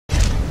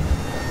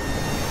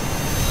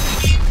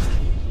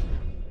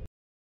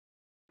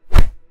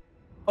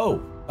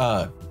Oh,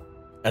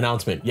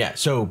 announcement. Yeah,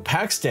 so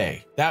Pax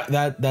Dei,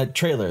 that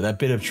trailer, that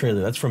bit of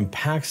trailer, that's from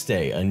Pax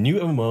Dei, a new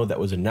MMO that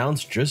was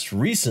announced just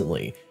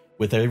recently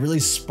with a really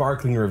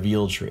sparkling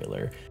reveal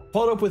trailer.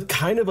 Followed up with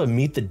kind of a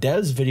Meet the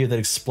Devs video that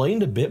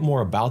explained a bit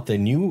more about the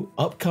new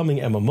upcoming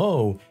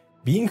MMO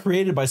being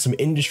created by some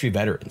industry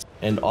veterans.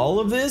 And all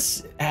of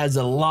this has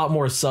a lot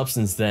more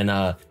substance than,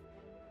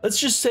 let's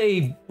just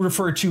say,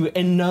 refer to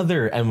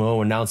another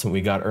MMO announcement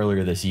we got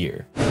earlier this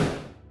year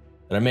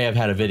that I may have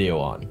had a video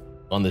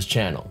on this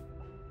channel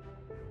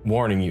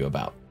warning you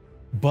about.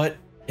 But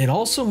it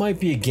also might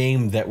be a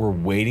game that we're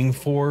waiting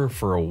for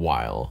a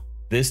while.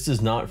 This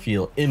does not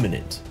feel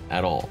imminent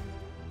at all.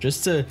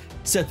 Just to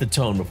set the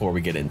tone before we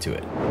get into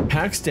it.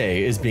 Pax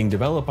Dei is being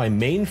developed by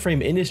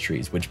Mainframe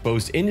Industries, which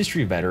boasts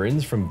industry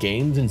veterans from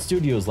games and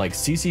studios like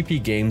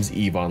CCP Games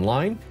EVE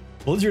Online,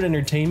 Blizzard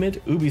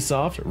Entertainment,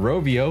 Ubisoft,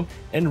 Rovio,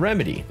 and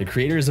Remedy, the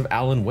creators of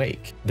Alan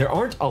Wake. There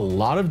aren't a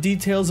lot of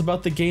details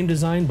about the game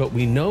design, but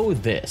we know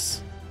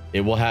this.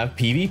 It will have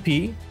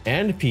PvP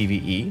and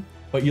PvE,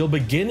 but you'll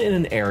begin in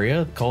an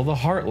area called the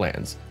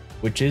Heartlands,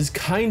 which is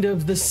kind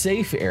of the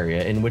safe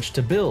area in which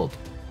to build.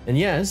 And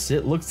yes,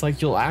 it looks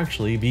like you'll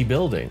actually be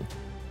building.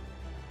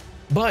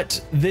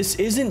 But this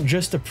isn't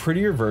just a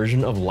prettier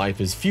version of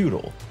Life is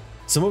Feudal.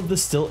 Some of the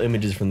still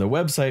images from the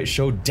website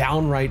show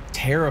downright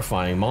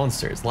terrifying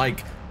monsters.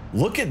 Like,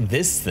 look at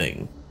this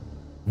thing.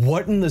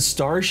 What in the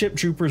Starship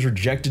Troopers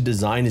rejected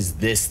design is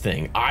this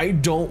thing? I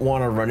don't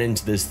want to run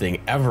into this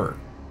thing ever.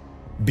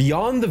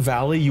 Beyond the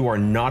valley, you are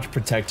not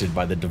protected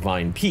by the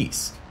Divine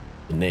Peace,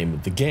 the name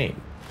of the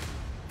game.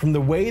 From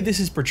the way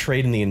this is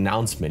portrayed in the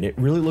announcement, it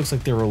really looks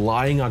like they're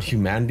relying on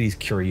humanity's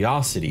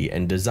curiosity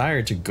and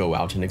desire to go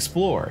out and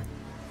explore.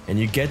 And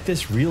you get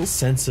this real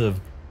sense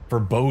of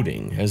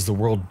foreboding as the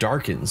world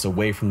darkens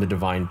away from the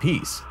divine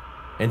peace,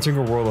 entering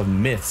a world of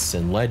myths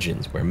and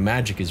legends where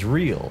magic is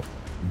real,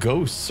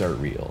 ghosts are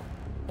real,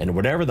 and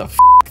whatever the f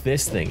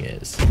this thing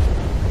is.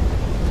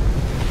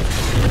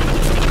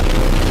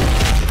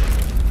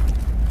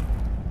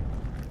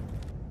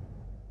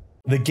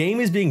 The game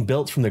is being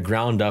built from the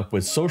ground up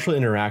with social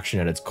interaction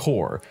at its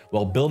core,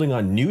 while building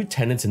on new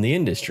tenets in the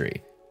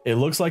industry. It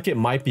looks like it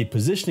might be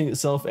positioning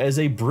itself as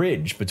a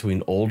bridge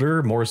between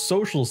older, more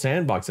social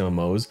sandbox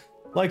MMOs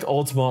like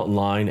Ultima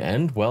Online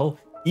and, well,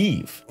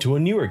 EVE to a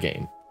newer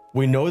game.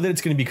 We know that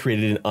it's going to be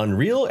created in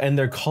Unreal, and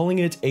they're calling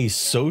it a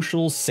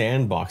social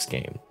sandbox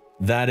game.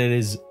 That it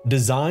is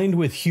designed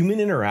with human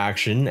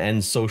interaction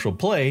and social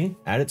play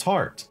at its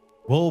heart.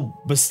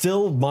 Well, but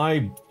still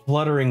my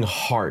fluttering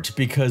heart,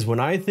 because when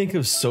I think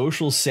of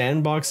social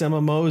sandbox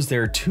MMOs,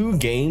 there are two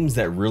games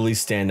that really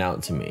stand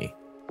out to me.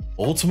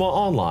 Ultima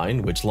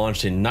Online, which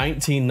launched in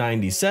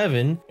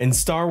 1997, and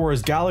Star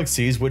Wars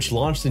Galaxies, which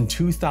launched in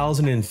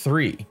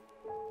 2003.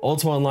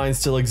 Ultima Online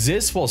still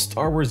exists, while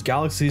Star Wars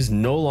Galaxies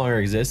no longer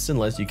exists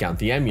unless you count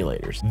the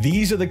emulators.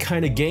 These are the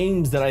kind of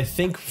games that I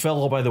think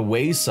fell by the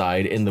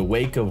wayside in the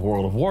wake of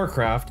World of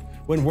Warcraft,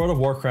 when World of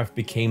Warcraft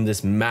became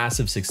this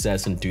massive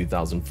success in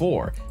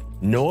 2004.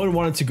 No one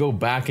wanted to go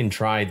back and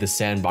try the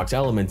sandbox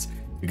elements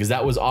because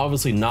that was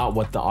obviously not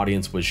what the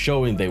audience was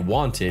showing they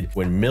wanted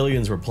when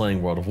millions were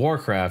playing World of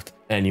Warcraft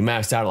and you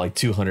maxed out at like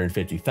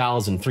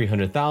 250,000,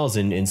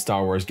 300,000 in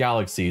Star Wars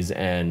Galaxies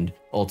and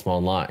Ultima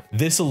Online.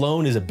 This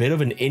alone is a bit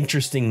of an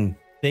interesting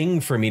thing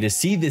for me to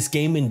see this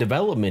game in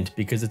development,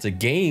 because it's a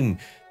game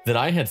that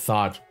I had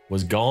thought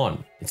was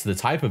gone. It's the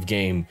type of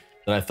game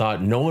that I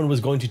thought no one was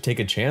going to take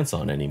a chance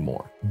on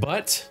anymore.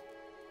 But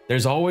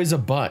there's always a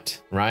but,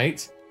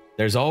 right?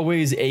 There's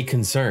always a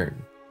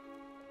concern.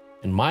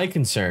 And my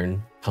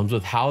concern comes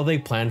with how they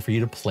plan for you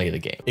to play the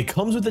game. It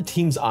comes with the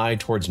team's eye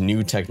towards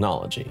new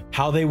technology,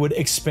 how they would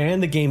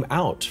expand the game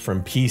out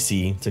from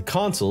PC to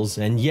consoles,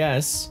 and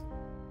yes,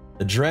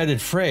 the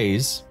dreaded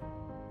phrase,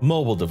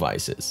 mobile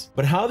devices.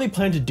 But how they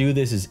plan to do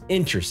this is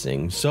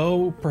interesting,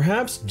 so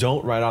perhaps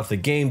don't write off the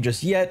game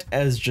just yet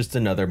as just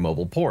another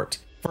mobile port.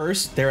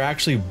 First, they're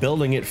actually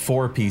building it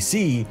for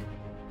PC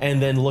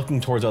and then looking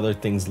towards other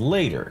things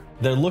later.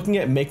 They're looking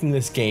at making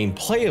this game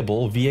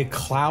playable via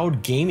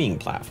cloud gaming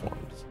platforms.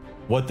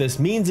 What this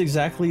means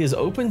exactly is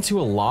open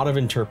to a lot of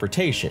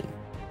interpretation.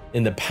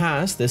 In the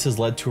past, this has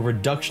led to a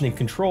reduction in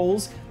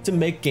controls to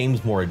make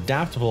games more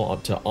adaptable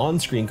to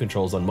on-screen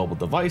controls on mobile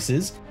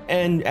devices,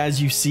 and as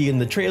you see in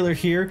the trailer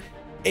here,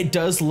 it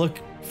does look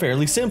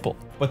fairly simple.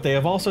 But they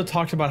have also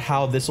talked about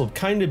how this will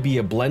kind of be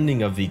a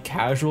blending of the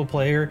casual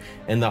player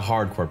and the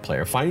hardcore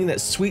player, finding that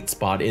sweet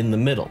spot in the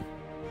middle.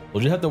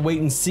 We'll just have to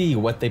wait and see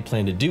what they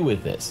plan to do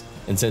with this.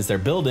 And since they're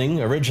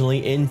building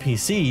originally in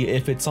PC,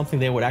 if it's something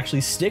they would actually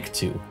stick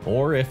to,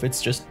 or if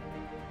it's just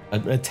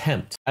an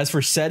attempt. As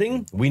for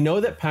setting, we know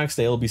that Pax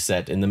Dei will be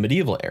set in the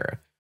medieval era,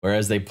 where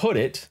as they put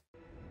it,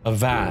 a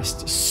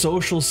vast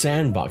social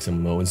sandbox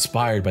MMO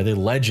inspired by the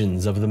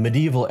legends of the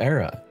medieval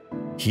era.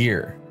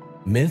 Here,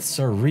 myths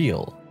are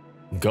real,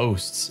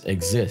 ghosts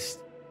exist,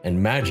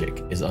 and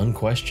magic is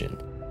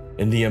unquestioned.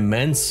 In the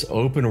immense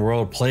open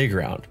world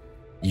playground,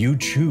 you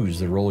choose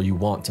the role you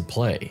want to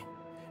play.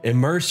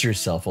 Immerse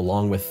yourself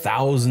along with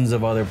thousands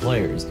of other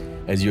players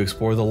as you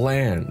explore the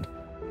land,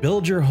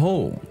 build your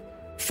home,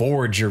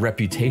 forge your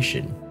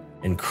reputation,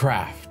 and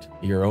craft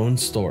your own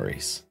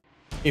stories.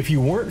 If you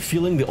weren't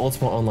feeling the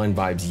Ultima Online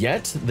vibes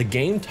yet, the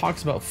game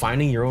talks about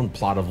finding your own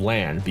plot of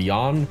land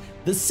beyond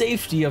the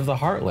safety of the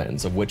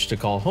heartlands of which to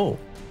call home,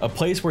 a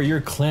place where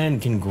your clan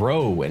can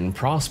grow and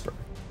prosper.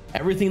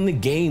 Everything in the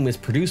game is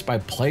produced by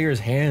players'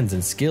 hands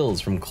and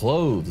skills, from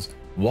clothes,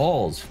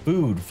 walls,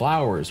 food,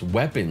 flowers,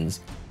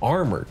 weapons,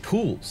 armor,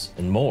 tools,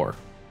 and more.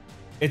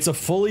 It's a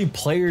fully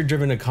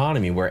player-driven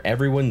economy where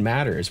everyone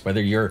matters,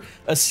 whether you're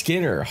a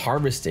skinner,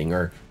 harvesting,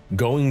 or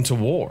going to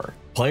war.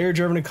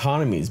 Player-driven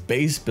economies,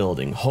 base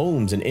building,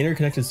 homes, and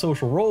interconnected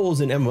social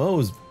roles in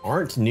MMOs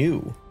aren't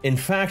new. In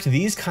fact,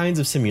 these kinds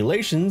of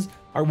simulations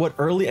are what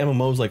early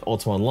MMOs like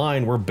Ultima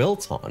Online were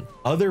built on.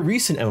 Other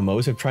recent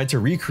MMOs have tried to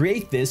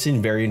recreate this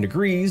in varying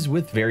degrees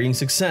with varying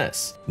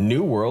success.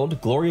 New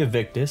World, Gloria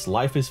Victis,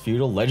 Life is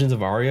Feudal, Legends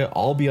of Aria,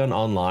 Albion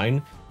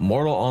Online,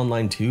 Mortal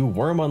Online 2,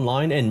 Worm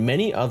Online, and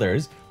many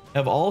others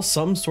have all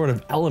some sort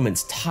of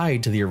elements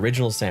tied to the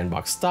original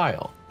sandbox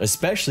style,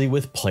 especially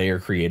with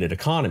player-created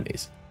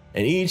economies,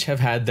 and each have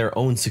had their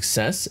own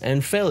success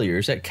and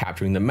failures at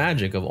capturing the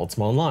magic of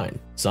Ultima Online,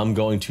 some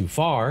going too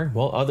far,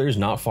 while others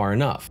not far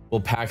enough.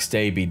 Will Pax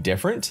Dei be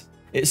different?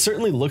 It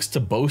certainly looks to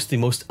boast the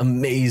most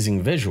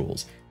amazing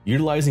visuals.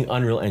 Utilizing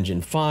Unreal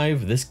Engine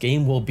 5, this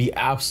game will be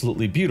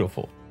absolutely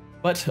beautiful.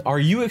 But are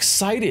you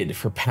excited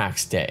for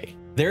Pax Dei?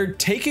 They're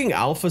taking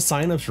alpha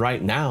signups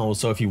right now,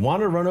 so if you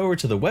want to run over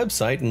to the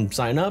website and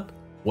sign up,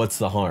 what's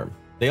the harm?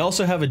 They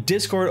also have a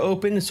Discord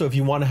open, so if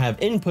you want to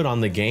have input on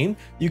the game,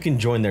 you can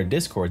join their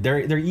Discord. They're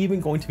even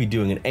going to be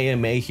doing an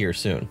AMA here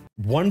soon.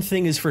 One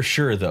thing is for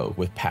sure though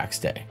with Pax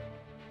Dei,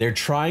 they're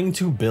trying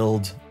to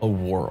build a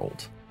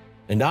world.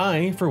 And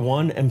I, for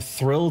one, am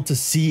thrilled to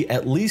see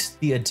at least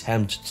the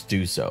attempt to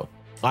do so.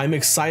 I'm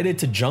excited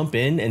to jump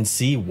in and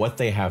see what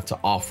they have to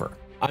offer.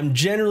 I'm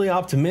generally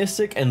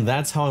optimistic, and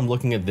that's how I'm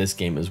looking at this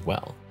game as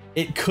well.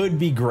 It could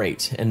be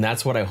great, and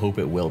that's what I hope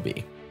it will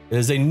be. It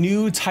is a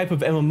new type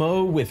of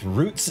MMO with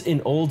roots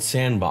in old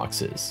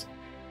sandboxes.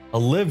 A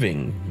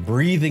living,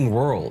 breathing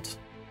world.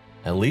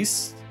 At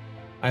least,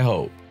 I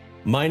hope.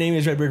 My name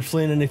is Redbeard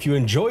Flynn, and if you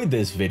enjoyed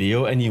this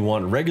video and you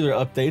want regular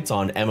updates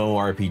on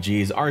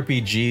MMORPGs,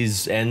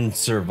 RPGs, and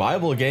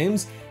survival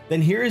games,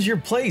 then here is your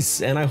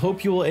place, and I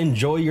hope you will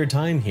enjoy your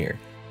time here.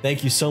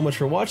 Thank you so much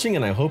for watching,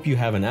 and I hope you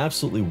have an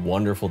absolutely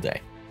wonderful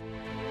day.